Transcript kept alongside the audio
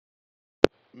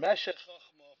Meshech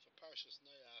Chochmah for Parshas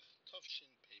Noach,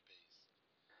 Tovshin Pei.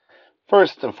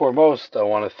 First and foremost, I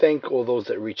want to thank all those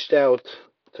that reached out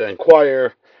to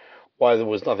inquire why there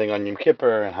was nothing on Yom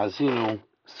Kippur and Hazinu,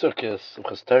 Sukkot,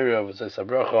 Simchas Torah, V'zos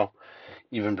HaBracha,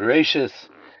 even Bereshis.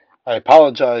 I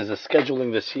apologize. The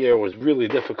scheduling this year was really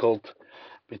difficult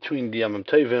between the Yom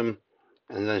Tovim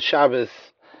and then Shabbos,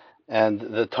 and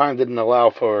the time didn't allow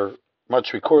for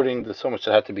much recording. There's so much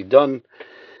that had to be done.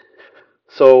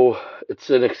 So it's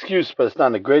an excuse, but it's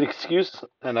not a great excuse.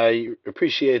 And I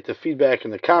appreciate the feedback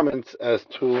and the comments as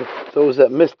to those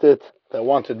that missed it, that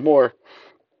wanted more.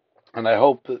 And I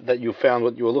hope that you found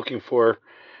what you were looking for.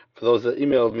 For those that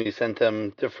emailed me, sent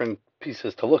them different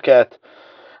pieces to look at.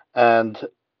 And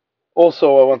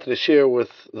also, I wanted to share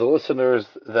with the listeners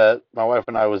that my wife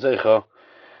and I was Zeicha,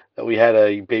 that we had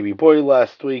a baby boy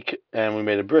last week, and we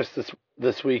made a bris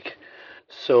this week.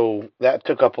 So that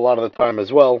took up a lot of the time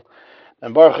as well.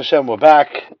 And Baruch Hashem, we're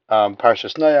back.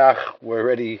 Parshas Noach. We're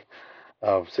already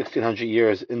 1,600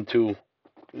 years into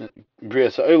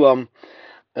Brias Ha'olam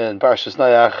and Parshas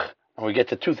Noach, and we get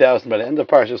to 2,000 by the end of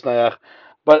Parshas Noach.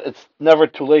 But it's never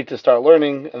too late to start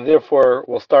learning, and therefore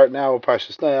we'll start now with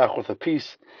Parshas Noach with a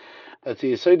piece that's a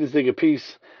Yesodis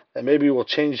piece that maybe will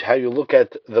change how you look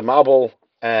at the Mabul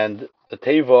and the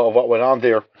Teva of what went on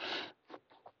there.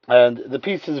 And the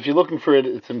piece is, if you're looking for it,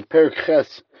 it's in Perek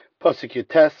Ches, Pasuk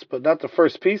Yutes, but not the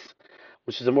first piece,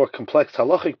 which is a more complex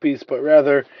halachic piece, but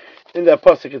rather in that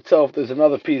pasuk itself, there's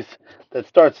another piece that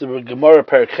starts with Gemara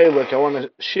Perek Chelik. I want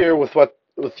to share with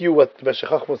you what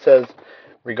Meshech Chochmah says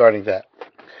regarding that.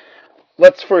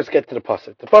 Let's first get to the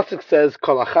pasuk. The pasuk says,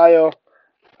 "Kol achayo,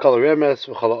 kol remes,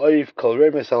 v'chol ha'oif, kol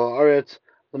remes al haaretz,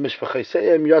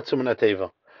 l'mishpacheseim yatzu min hateva."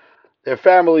 Their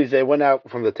families, they went out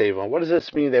from the teva. What does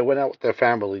this mean? They went out with their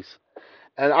families.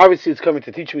 And obviously, it's coming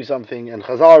to teach me something, and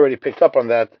Chazal already picked up on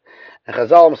that. And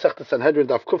Chazal, Masechta Sanhedrin,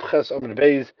 Daf Kufches, Amud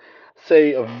Beis,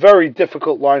 say a very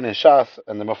difficult line in Shas,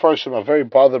 and the Mefarshim are very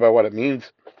bothered by what it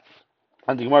means.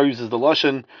 And the Gemara uses the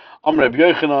Lashon, Amr Reb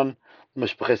Yochanan,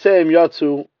 L'mishpacheseim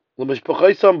Yatzu,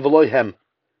 L'mishpacheisam V'loi Hem.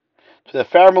 To their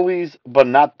families, but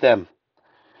not them.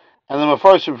 And the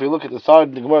Mefarshim, if you look at the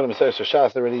side, the Gemara, the Masechta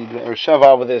Shas, already, or Shava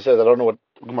over there says, I don't know what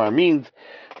Gemara means.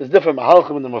 There's different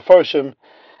Mahalchim in the Mefarshim.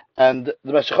 And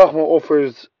the Meshech Chochmah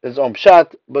offers his own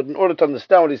pshat, but in order to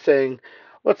understand what he's saying,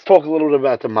 let's talk a little bit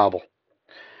about the Mabul.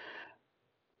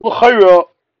 L'chayra,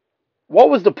 what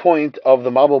was the point of the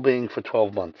Mabul being for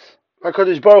 12 months?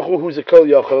 HaKadosh Baruch Hu, who's a Kol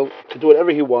Yachol, could do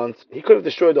whatever he wants. He could have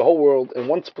destroyed the whole world in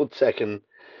one split second,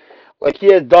 like he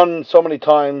had done so many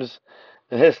times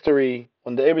in history.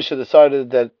 When the Eibusha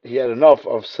decided that he had enough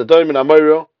of Sodom and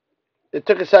Amorah, it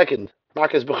took a second.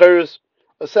 Makas Becheres,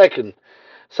 a second.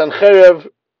 Sancherev,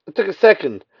 it took a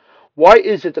second. Why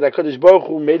is it that HaKadosh Baruch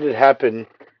Hu made it happen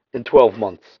in 12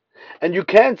 months? And you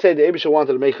can't say the Eibusha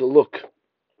wanted to make it look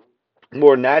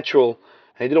more natural,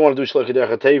 and he didn't want to do Shlech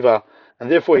Derech HaTeva, and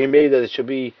therefore he made that it should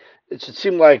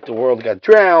seem like the world got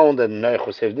drowned and Noach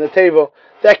was saved in the Teva.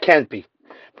 That can't be.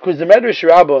 Because the Medrash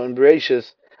Rabbah in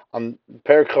Bereshis, on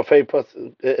Perek Chafei,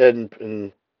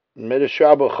 in Medrash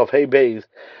Rabbah Chafei Beis,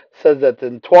 says that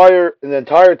in the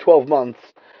entire 12 months,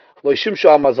 Lo Shimshu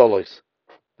HaMazalos.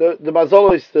 The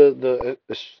mazalos,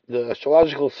 the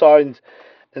astrological signs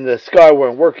in the sky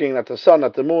weren't working, not the sun,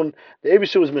 not the moon. The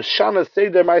Eibusha was Meshana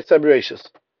Seder Ma'aseh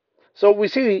Bereshis. So we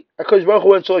see HaKadosh Baruch Hu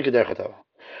went Shalek Derech HaTeva.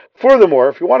 Furthermore,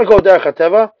 if you want to go Derech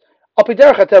HaTeva, Al Pi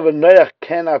Derech HaTeva, Noach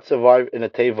cannot survive in a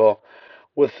Teva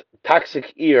with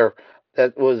toxic air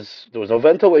there was no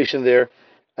ventilation there,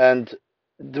 and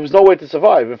there was no way to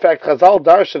survive. In fact, Chazal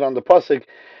Darshan on the pasuk,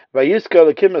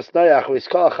 Vayiska Lekim Es Noach,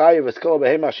 Vayskal Chayiv, Vayskal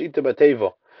Behem Ashita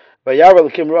Bateva. The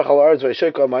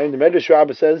Medrash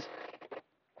Rabbah says,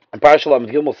 in Parashalam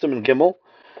Gimel Simon Gimel,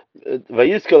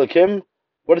 Vayiska Lakim,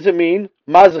 what does it mean?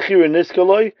 Mazachir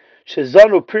Niskaloi,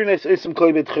 Shezanu Pirnes Isim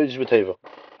Klebet Chidj B'Teva.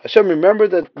 Hashem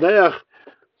remembered that Noach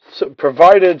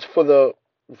provided for the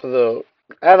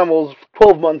animals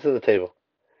 12 months of the table.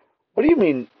 What do you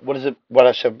mean? What is it? What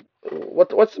Hashem?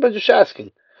 What's the Medrash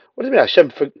asking? What does it mean?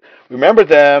 Hashem remembered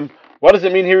them. What does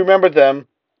it mean? He remembered them.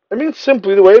 It means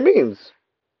simply the way it means.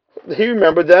 He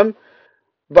remembered them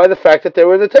by the fact that they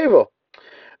were in the table.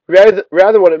 Rather,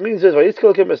 what it means is the word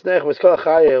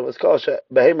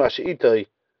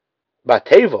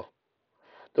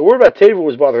bateva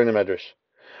was bothering the Medrash.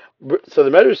 So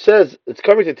the Medrash says it's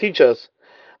coming to teach us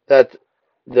that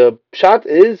the pshat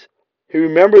is he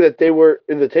remembered that they were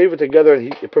in the teva together,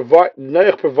 and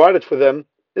Noach provided for them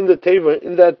in the teva,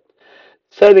 in that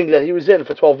setting that he was in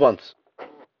for 12 months.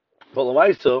 But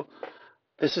Lamaisa,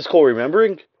 this is called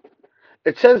remembering.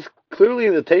 It says clearly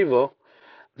in the teva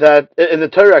that in the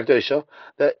Torah Akdosha,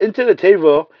 that into the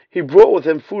Teva he brought with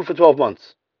him food for 12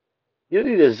 months. You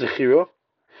don't need a zechira.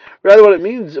 Rather, what it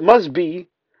means, it must be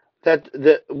that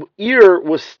the ear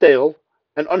was stale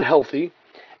and unhealthy,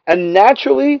 and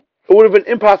naturally it would have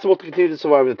been impossible to continue to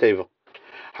survive in the Teva.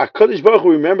 HaKadosh Baruch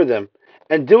Hu remembered them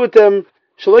and did with them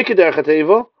Shalei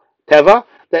Teva,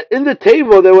 that in the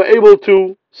Teva they were able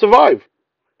to survive.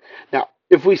 Now,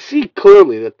 if we see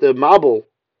clearly that the Mabul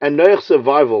and Noach's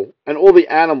survival and all the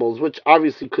animals, which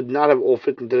obviously could not have all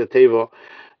fit into the Teva,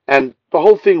 and the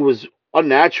whole thing was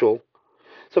unnatural.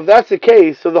 So if that's the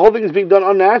case, so the whole thing is being done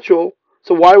unnatural,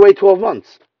 so why wait 12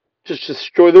 months? Just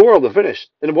destroy the world and finish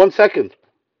in 1 second.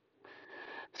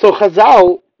 So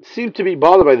Chazal seem to be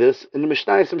bothered by this in the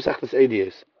Mishnayos Mesechtes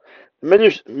Eidos.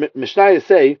 The Mishnayos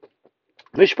say,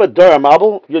 Mishpat Dor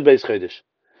HaMabul Yud Beis Chodesh.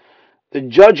 The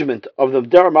judgment of the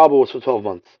Dor HaMabul was for 12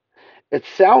 months. It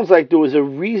sounds like there was a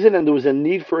reason and there was a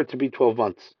need for it to be 12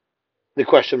 months. The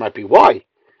question might be why,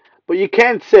 but you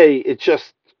can't say it's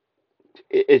just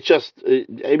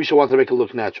Abisha wants to make it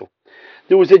look natural.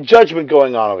 There was a judgment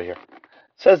going on over here.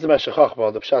 Says the Meshech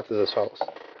Chochmah, the Pshat is as follows: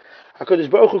 HaKadosh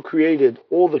Baruch Hu created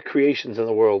all the creations in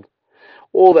the world,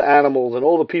 all the animals and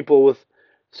all the people with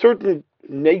certain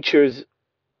natures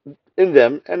in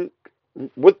them, and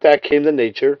with that came the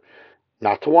nature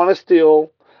not to want to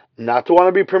steal, not to want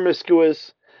to be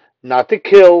promiscuous, not to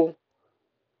kill.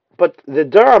 But the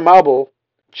Dor HaMabul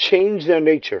changed their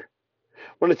nature.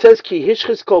 When it says Ki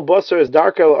Hishchis Kol Basar as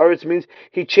Darkei El Aretz, means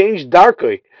he changed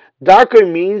Darkei.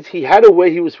 Darkei means he had a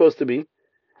way he was supposed to be,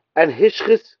 and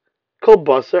Hishchis Kol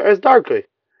Basar as Darkei.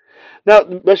 Now,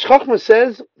 Meshech Chochmah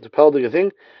says, the Peldiga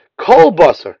thing, Kol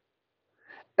Basar,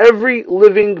 every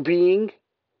living being,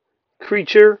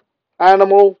 creature,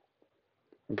 animal,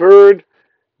 bird,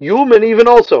 human even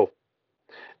also.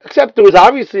 Except there was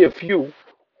obviously a few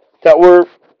that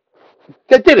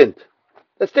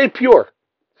stayed pure.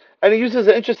 And he uses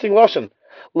an interesting lashon,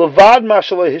 Levad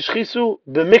mashallah hishchisu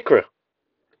b'mikra.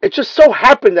 It just so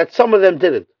happened that some of them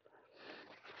didn't.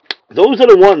 Those are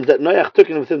the ones that Noach took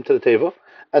in with him to the Teva,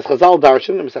 as Chazal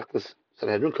Darshan,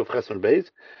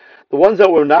 the ones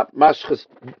that were not mashchas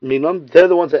minam, they're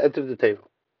the ones that entered the Teva.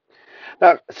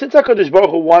 Now, since HaKadosh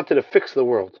Baruch Hu wanted to fix the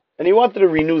world, and he wanted to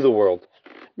renew the world,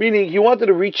 meaning he wanted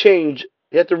to rechange,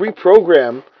 he had to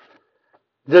reprogram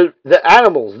the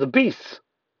animals, the beasts,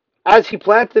 as he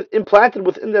implanted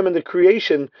within them in the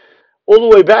creation all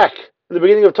the way back in the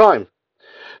beginning of time.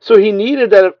 So he needed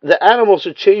that the animals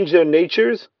should change their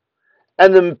natures,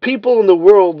 and the people in the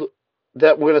world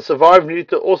that were going to survive needed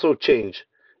to also change,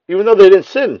 even though they didn't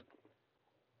sin.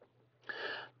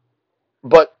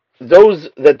 But those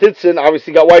that did sin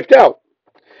obviously got wiped out.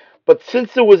 But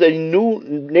since there was a new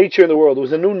nature in the world, there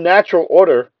was a new natural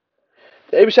order,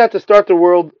 the Eibush had to start the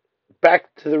world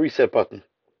back to the reset button.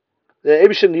 The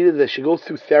Eibush needed they should go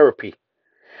through therapy.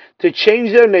 To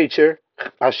change their nature,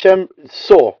 Hashem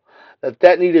saw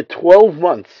that needed 12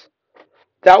 months.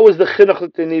 That was the chinuch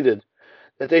that they needed.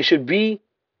 That they should be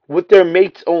with their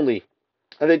mates only.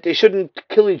 And that they shouldn't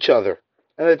kill each other.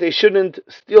 And that they shouldn't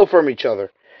steal from each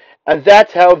other. And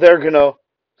that's how they're going to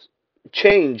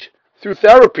change through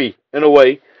therapy, in a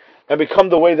way, and become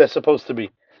the way they're supposed to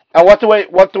be. And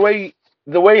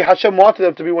the way Hashem wanted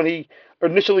them to be when He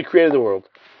initially created the world.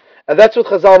 And that's what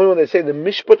Chazal mean when they say the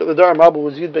mishpat of the Dor HaMabul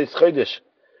was Yud Beis Chodesh,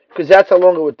 because that's how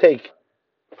long it would take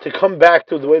to come back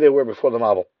to the way they were before the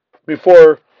Mabul,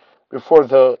 before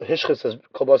the Hishchis as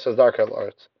Kol Basar Darkei El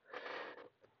Aretz.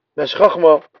 Meshech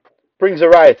Chochmah brings a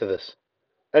riot to this,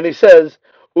 and he says,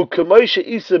 "U'kemoishe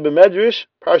isa b'medrash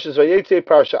Parshas Vayetze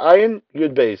Parsha Ayin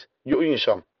Yud Beis Yu'in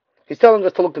Sham." He's telling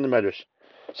us to look in the Medrash.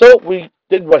 So we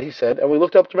did what he said, and we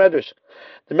looked up the Medrash.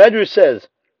 The Medrash says,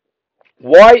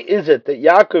 why is it that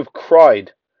Yaakov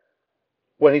cried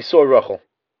when he saw Rachel?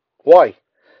 Why?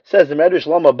 Says the Medrash,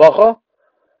 Lama Bacha,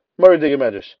 Murdig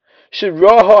Medrash.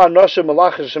 Shiraha Anasha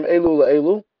Malachashim Elu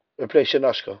La'elu, Repnei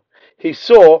Shenashka. He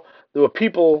saw there were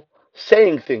people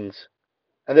saying things,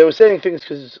 and they were saying things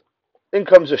because in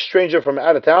comes a stranger from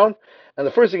out of town, and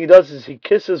the first thing he does is he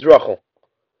kisses Rachel.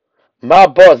 Ma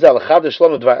ba zel chadash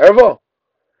lanu dvar erva.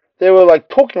 They were like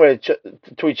talking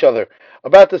to each other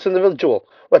about this individual.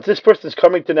 What, this person is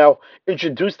coming to now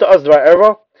introduce to us dvar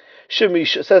erva?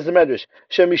 Shemish, says the Medrash,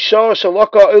 Shemisha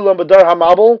shalaka olam b'dar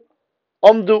hamabel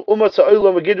amdu umat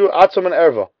sa'olam v'gidur atzam and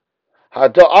erva.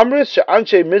 Hada amris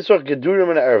she'anshe mizrach gedurim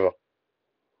and erva.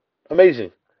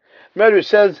 Amazing. Medrash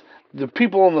says the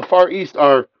people in the Far East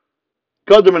are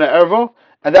Gadim and erva,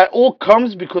 and that all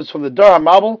comes because from the Dor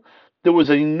HaMabul there was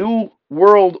a new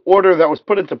world order that was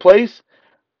put into place,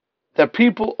 that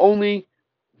people only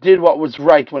did what was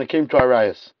right when it came to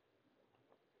Arayas.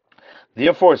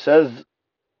 Therefore, says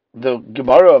the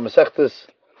Gemara Masechtas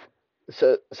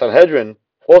Sanhedrin,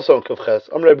 also in Kufches,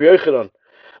 Amr Rabbi Yochanan,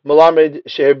 Malamed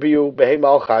Shehebiu Behema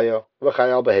al Chaya,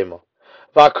 V'Chaya al Behema.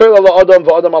 V'Akol ala Adam,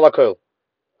 V'Adam ala Kol.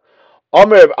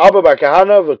 Amr Abba Bar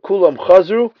Kahana, V'Kulam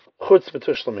Chazru, Chutz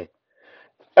V'Tushlami.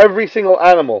 Every single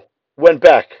animal went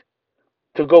back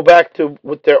to go back to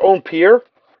with their own peer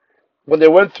when they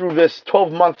went through this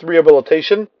 12-month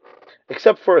rehabilitation,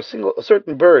 except for a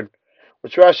certain bird,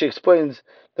 which Rashi explains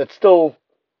that still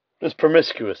is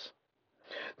promiscuous.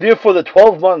 Therefore, the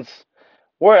 12 months,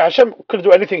 where Hashem could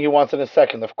do anything He wants in a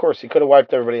second. Of course, He could have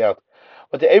wiped everybody out,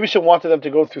 but the Eibusha wanted them to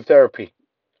go through therapy,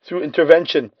 through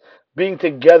intervention, being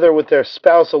together with their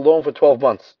spouse alone for 12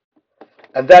 months,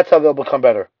 and that's how they'll become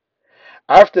better.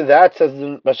 After that, says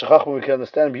the Meshech Chochmah, we can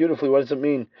understand beautifully what does it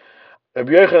mean.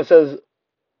 Rabbi Yochanan says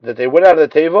that they went out of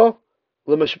the teva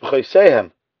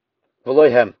l'mishbchaysehem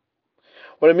v'loyhem.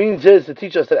 What it means is to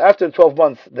teach us that after 12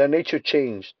 months, their nature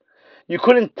changed. You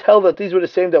couldn't tell that these were the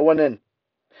same that went in.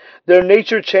 Their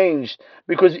nature changed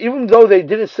because even though they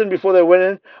didn't sin before they went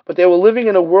in, but they were living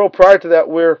in a world prior to that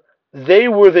where they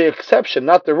were the exception,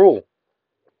 not the rule.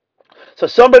 So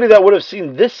somebody that would have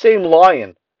seen this same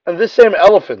lion and this same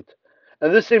elephant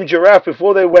and this same giraffe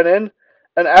before they went in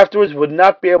and afterwards would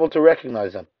not be able to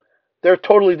recognize them. They're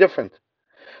totally different.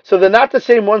 So they're not the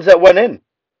same ones that went in.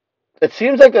 It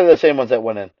seems like they're the same ones that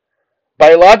went in.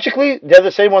 Biologically, they're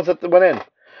the same ones that went in.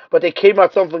 But they came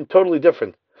out something totally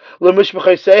different. It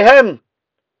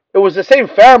was the same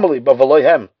family, but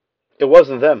v'loyhem. It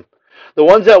wasn't them. The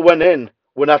ones that went in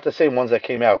were not the same ones that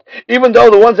came out. Even though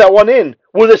the ones that went in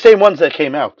were the same ones that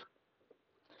came out.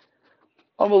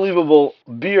 Unbelievable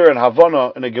beer and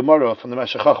Havana in a Gemara from the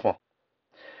Meshech Chochmah.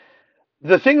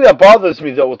 The thing that bothers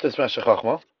me though with this Meshech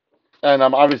Chochmah, and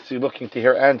I'm obviously looking to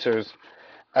hear answers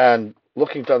and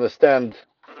looking to understand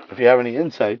if you have any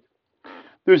insight,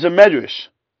 there's a medrash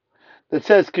that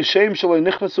says Kishem shaloi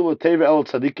nichnasu l'teva el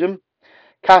tzadikim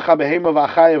kacha behema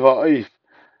v'achaya v'oif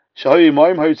shahoyi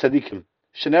moim hayu tzadikim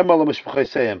shenemar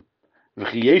l'mishpachayseim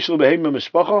v'chi yeshel behema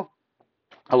mishpacha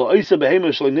alo oisa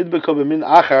behema shaloi nidbeka b'min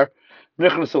achar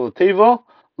nichnasu l'teva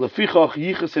lefichach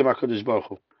yichasem HaKadosh Baruch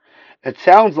Hu. It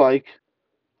sounds like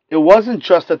it wasn't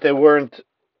just that they weren't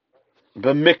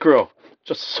b'mikro,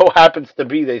 just so happens to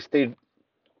be they stayed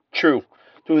true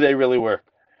to who they really were,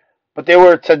 but they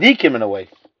were tzadikim in a way.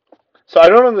 So I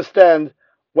don't understand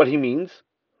what he means,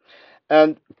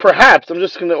 and perhaps I'm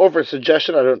just going to offer a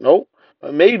suggestion. I don't know.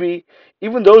 But maybe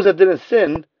even those that didn't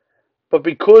sin, but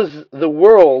because the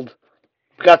world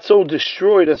got so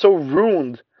destroyed and so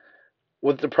ruined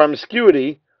with the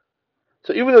promiscuity,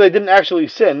 so even though they didn't actually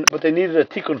sin, but they needed a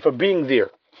tikkun for being there,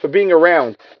 for being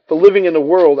around, for living in the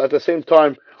world at the same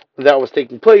time when that was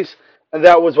taking place, and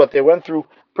that was what they went through.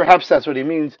 Perhaps that's what he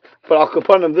means. But al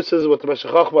kapanim, this is what the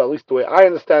Meshech Chochmah, at least the way I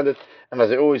understand it, and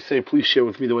as I always say, please share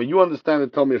with me the way you understand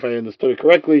it. Tell me if I understood it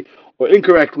correctly or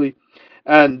incorrectly.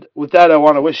 And with that, I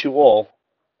want to wish you all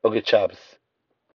a good Shabbos.